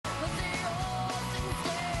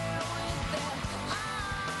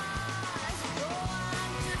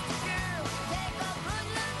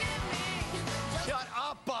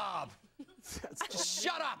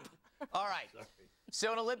right.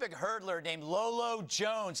 So an Olympic hurdler named Lolo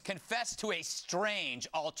Jones confessed to a strange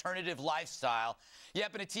alternative lifestyle.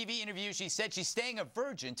 Yep, in a TV interview, she said she's staying a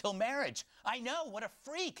virgin till marriage. I know, what a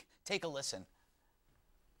freak. Take a listen.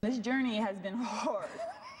 This journey has been hard.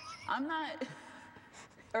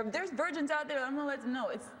 Or if there's virgins out there, I'm gonna let them know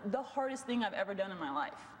it's the hardest thing I've ever done in my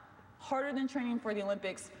life. Harder than training for the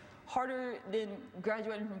Olympics, harder than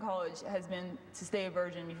graduating from college has been to stay a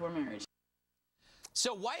virgin before marriage.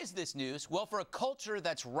 So why is this news? Well, for a culture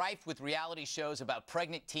that's rife with reality shows about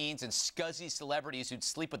pregnant teens and scuzzy celebrities who'd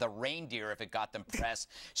sleep with a reindeer if it got them press,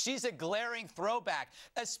 she's a glaring throwback,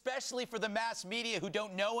 especially for the mass media who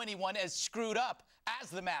don't know anyone as screwed up as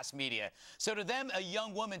the mass media. So to them, a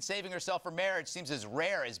young woman saving herself for marriage seems as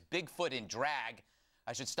rare as Bigfoot in drag.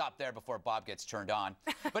 I should stop there before Bob gets turned on.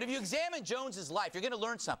 But if you examine Jones's life, you're going to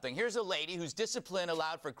learn something. Here's a lady whose discipline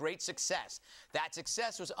allowed for great success. That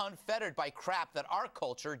success was unfettered by crap that our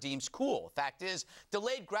culture deems cool. Fact is,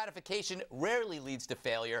 delayed gratification rarely leads to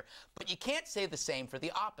failure, but you can't say the same for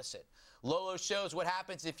the opposite. Lolo shows what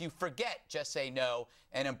happens if you forget just say no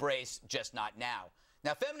and embrace just not now.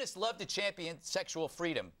 Now, feminists love to champion sexual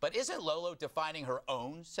freedom, but isn't Lolo defining her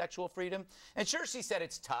own sexual freedom? And sure, she said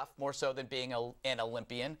it's tough, more so than being an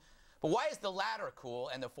Olympian. But why is the latter cool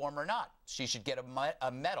and the former not? She should get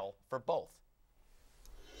a medal for both.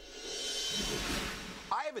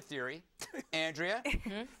 I have a theory, Andrea.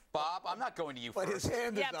 Bob, I'm not going to you but first. His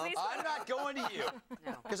hand is up. I'm not going to you.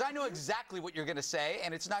 Because I know exactly what you're going to say,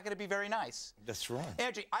 and it's not going to be very nice. That's right.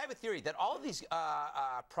 Andrea, I have a theory that all of these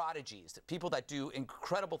prodigies, people that do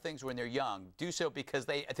incredible things when they're young, do so because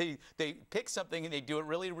they pick something and they do it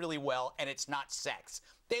really, really well, and it's not sex.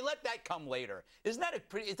 They let that come later. Isn't that a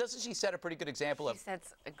pretty, doesn't she set a pretty good example of? She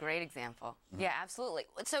sets a great example. Yeah, absolutely.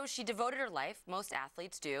 So she devoted her life, most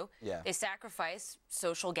athletes do. Yeah. They sacrifice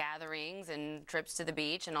social gatherings and trips to the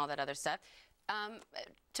beach and all that other stuff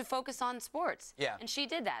to focus on sports. Yeah. And she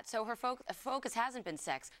did that. So her focus hasn't been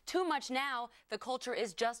sex. Too much now, the culture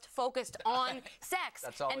is just focused on sex.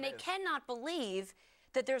 That's all and it they is. cannot believe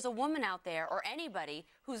that there's a woman out there or anybody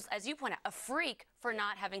who's, as you point out, a freak for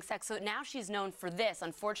not having sex. So now she's known for this,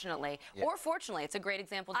 unfortunately, or fortunately, it's a great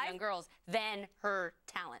example to young girls, than her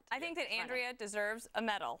talent. I think that Andrea deserves a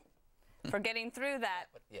medal for getting through that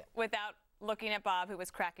without looking at Bob, who was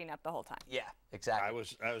cracking up the whole time. Yeah, exactly. I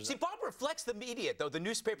was See, Bob reflects the media, though, the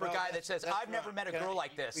newspaper guy that says, I've never met a girl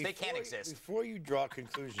like this. They can't exist. Before you draw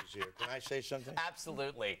conclusions here, can I say something?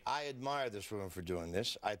 Absolutely. I admire this woman for doing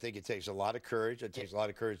this. I think it takes a lot of courage. It takes a lot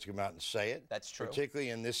of courage to come out and say it. That's true. Particularly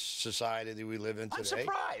in this society that we live in today. I'm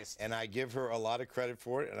surprised. And I give her a lot of credit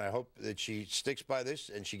for it, and I hope that she sticks by this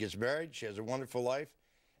and she gets married, she has a wonderful life,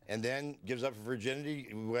 and then gives up her virginity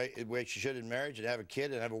the way she should in marriage and have a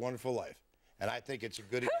kid and have a wonderful life. And I think it's a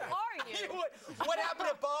good example. Who are you? What happened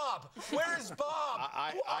to Bob? Where is Bob?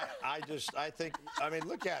 I think, I mean,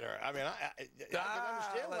 look at her. I mean, I can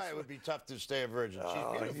understand why it would be tough to stay a virgin.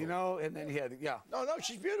 She's beautiful. You know, and then he had, No,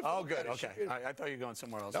 she's beautiful. Oh, good, okay. I thought you were going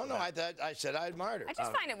somewhere else. No, I said I admired her. I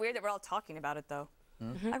just find it weird that we're all talking about it, though.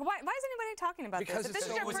 Like, why is anybody talking about Because this?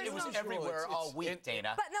 it was everywhere all week,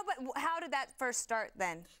 Dana. But how did that first start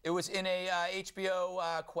then? It was in a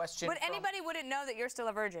HBO question. But anybody wouldn't know that you're still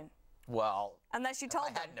a virgin. Well, unless you told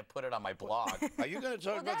them. I hadn't to put it on my blog. Are you going to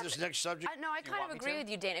talk about this next subject? No, I kind of agree with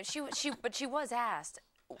you, Dana. But she was asked,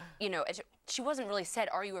 you know, she wasn't really said,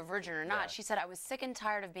 are you a virgin or not? Yeah. She said, I was sick and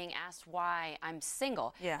tired of being asked why I'm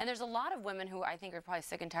single. Yeah. And there's a lot of women who I think are probably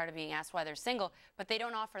sick and tired of being asked why they're single, but they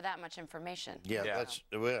don't offer that much information. Yeah,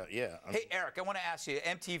 yeah. Hey, Eric, I want to ask you,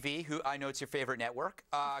 MTV, who I know it's your favorite network,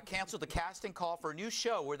 canceled the casting call for a new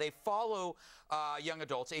show where they follow young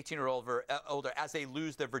adults, 18 or older, as they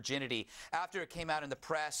lose their virginity. After it came out in the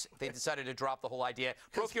press, they decided to drop the whole idea.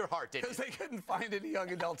 Broke your heart, didn't it? Because they couldn't find any young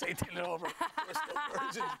adults 18 and over who were still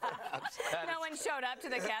virgins, perhaps. No one showed up to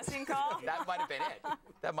the casting call? That might have been it.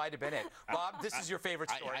 That might have been it. Bob, this is your favorite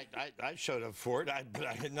story. I showed up for it. I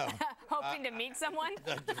no. Hoping to meet someone?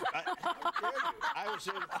 I was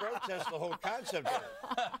here to protest the whole concept of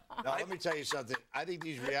it. Now, let me tell you something. I think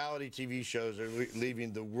these reality TV shows are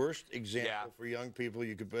leaving the worst example for young people.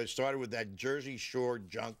 You could start with that Jersey Shore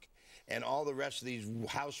junk and all the rest of these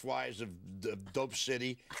housewives of Dope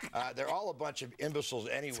City. They're all a bunch of imbeciles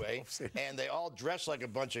anyway, and they all dress like a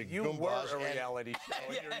bunch of You Goombas. were a reality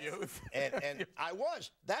show in your youth. And I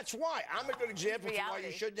was. That's why. I'm a good example for why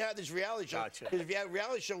you shouldn't have this reality show. Gotcha. Because if you had a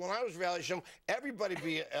reality show, when I was a reality show, everybody'd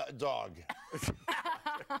be a dog.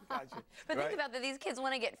 Gotcha. But think about that, these kids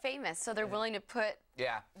want to get famous, so they're willing to put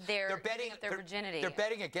their virginity. They're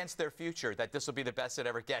betting against their future that this will be the best it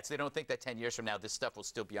ever gets. They don't think that 10 years from now this stuff will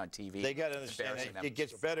still be on TV. be They got to understand that it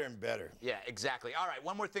gets better and better. Yeah, exactly. All right,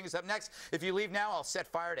 one more thing is up next. If you leave now, I'll set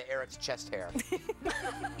fire to Eric's chest hair.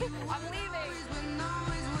 I'm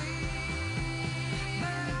leaving.